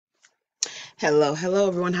Hello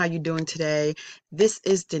everyone. How you doing today? This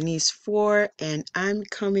is Denise 4 and I'm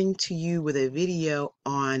coming to you with a video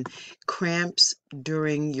on cramps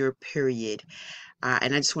during your period.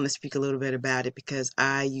 And I just want to speak a little bit about it because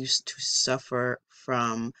I used to suffer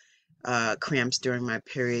from cramps during my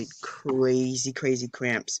period. Crazy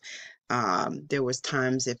cramps. There was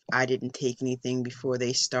times if I didn't take anything before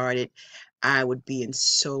they started, I would be in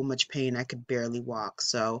so much pain I could barely walk.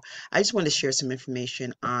 So I just wanted to share some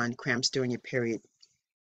information on cramps during your period.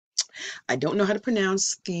 I don't know how to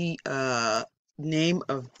pronounce the name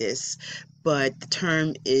of this, but the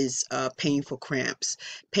term is painful cramps.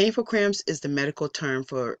 Painful cramps is the medical term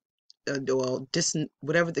for well,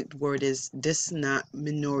 whatever the word is,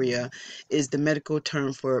 dysmenorrhea is the medical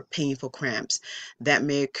term for painful cramps that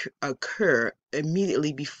may occur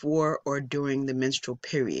immediately before or during the menstrual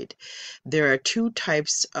period. There are two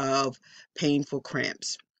types of painful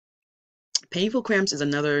cramps. Painful cramps is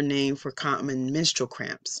another name for common menstrual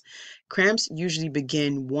cramps. Cramps usually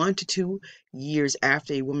begin 1 to 2 years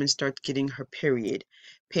after a woman starts getting her period.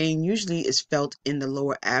 Pain usually is felt in the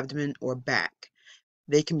lower abdomen or back.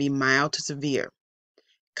 They can be mild to severe.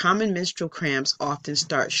 Common menstrual cramps often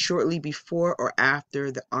start shortly before or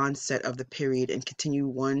after the onset of the period and continue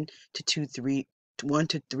 1 to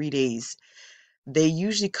 3 days. They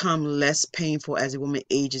usually come less painful as a woman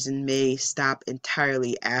ages and may stop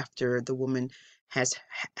entirely after the woman has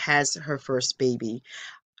her first baby.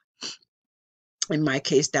 In my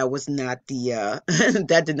case, that was not the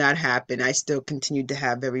that did not happen. I still continued to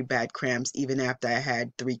have very bad cramps even after I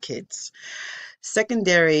had 3 kids.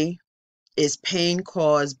 Secondary is pain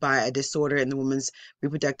caused by a disorder in the woman's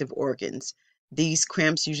reproductive organs. These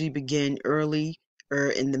cramps usually begin early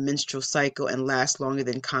in the menstrual cycle and last longer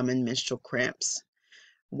than common menstrual cramps.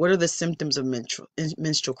 What are the symptoms of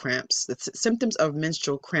menstrual cramps? The symptoms of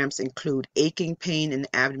menstrual cramps include aching pain in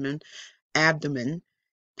the abdomen.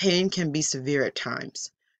 Pain can be severe at times.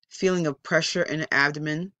 Feeling of pressure in the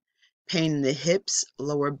abdomen, pain in the hips,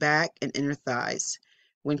 lower back, and inner thighs.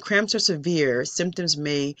 When cramps are severe, symptoms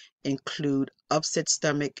may include upset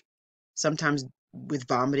stomach, sometimes with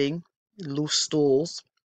vomiting, loose stools.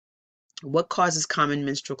 What causes common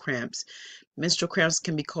menstrual cramps? Menstrual cramps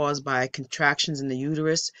can be caused by contractions in the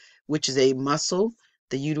uterus, which is a muscle.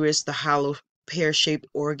 The uterus, the hollow pear-shaped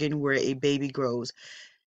organ where a baby grows,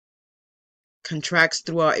 contracts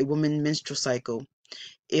throughout a woman's menstrual cycle.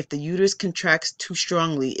 If the uterus contracts too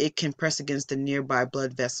strongly, it can press against the nearby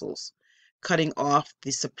blood vessels, cutting off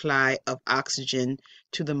the supply of oxygen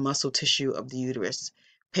to the muscle tissue of the uterus.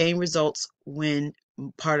 Pain results when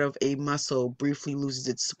part of a muscle briefly loses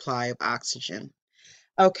its supply of oxygen.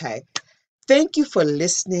 Okay, thank you for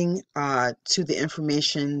listening to the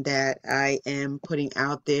information that I am putting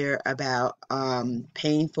out there about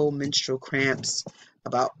painful menstrual cramps,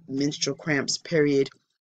 period.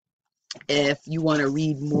 If you want to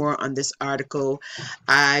read more on this article,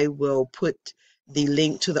 I will put the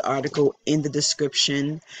link to the article in the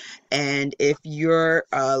description. And if you're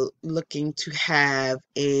looking to have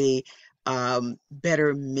a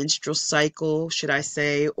better menstrual cycle, should I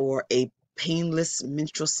say, or a painless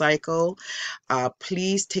menstrual cycle,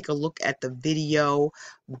 please take a look at the video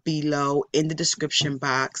below in the description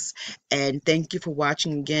box. And thank you for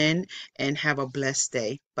watching again, and have a blessed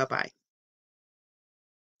day. Bye-bye.